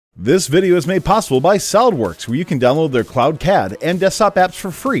This video is made possible by SolidWorks, where you can download their cloud CAD and desktop apps for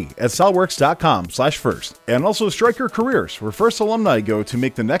free at solidworks.com/first. And also Striker Careers, where first alumni go to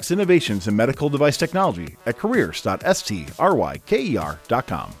make the next innovations in medical device technology at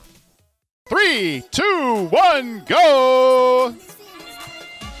careers.stryker.com. 3, 2, 1, go!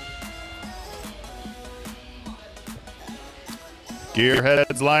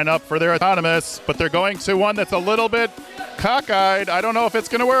 Gearheads line up for their autonomous, but they're going to one that's a little bit cockeyed. I don't know if it's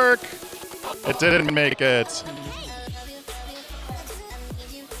going to work. It didn't make it.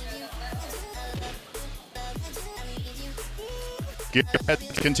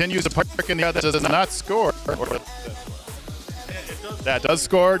 Gearhead continues to park in the other that does not score. That does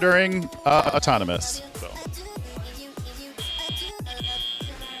score during autonomous. So.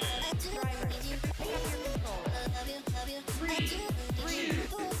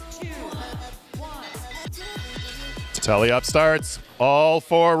 Telly up starts. All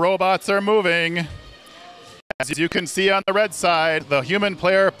 4 robots are moving. As you can see on the red side, the human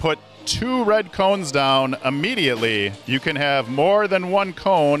player put 2 red cones down immediately. You can have more than 1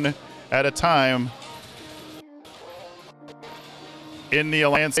 cone at a time in the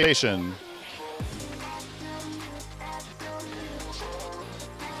Alliance station.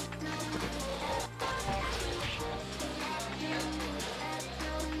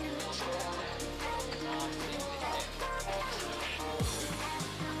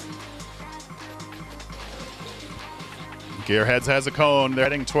 Gearheads has a cone. They're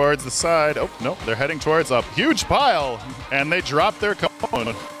heading towards the side. Oh, no, they're heading towards a huge pile, and they drop their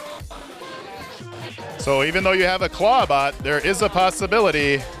cone. So even though you have a Clawbot, there is a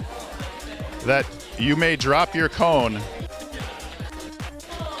possibility that you may drop your cone.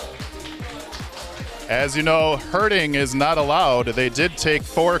 As you know, herding is not allowed. They did take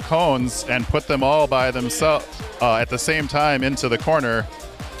 4 cones and put them all by themselves at the same time into the corner.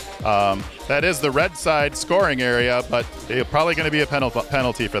 That is the red side scoring area, but it's probably going to be a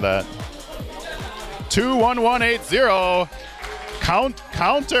penalty for that. 2-1-1-8-0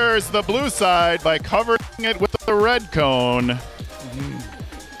 counters the blue side by covering it with the red cone.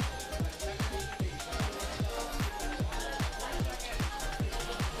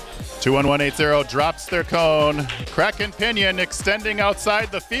 2-1-1-8-0 drops their cone. Kraken Pinion extending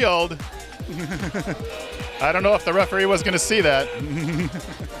outside the field. I don't know if the referee was going to see that.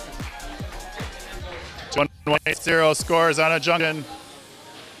 2-1-1-8-0 scores on a junction.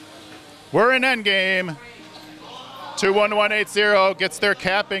 We're in endgame. 2-1-1-8-0 gets their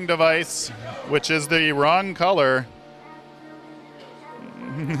capping device, which is the wrong color.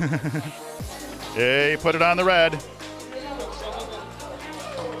 Hey, put it on the red.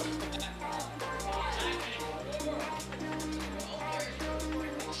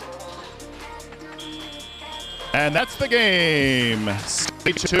 And that's the game.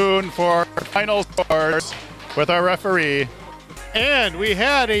 Stay tuned for final scores with our referee. And we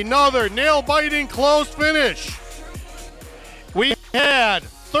had another nail-biting close finish. We had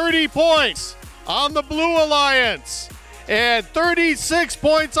 30 points on the Blue Alliance and 36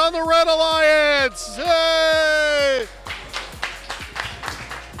 points on the Red Alliance. Hey!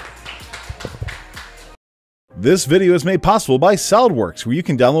 This video is made possible by SolidWorks, where you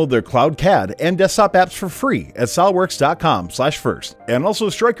can download their cloud CAD and desktop apps for free at solidworks.com/first. And also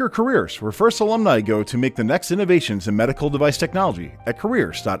Striker Careers, where first alumni go to make the next innovations in medical device technology at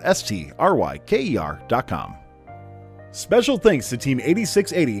careers.stryker.com. Special thanks to Team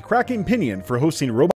 8680 Kraken Pinion for hosting Robotics.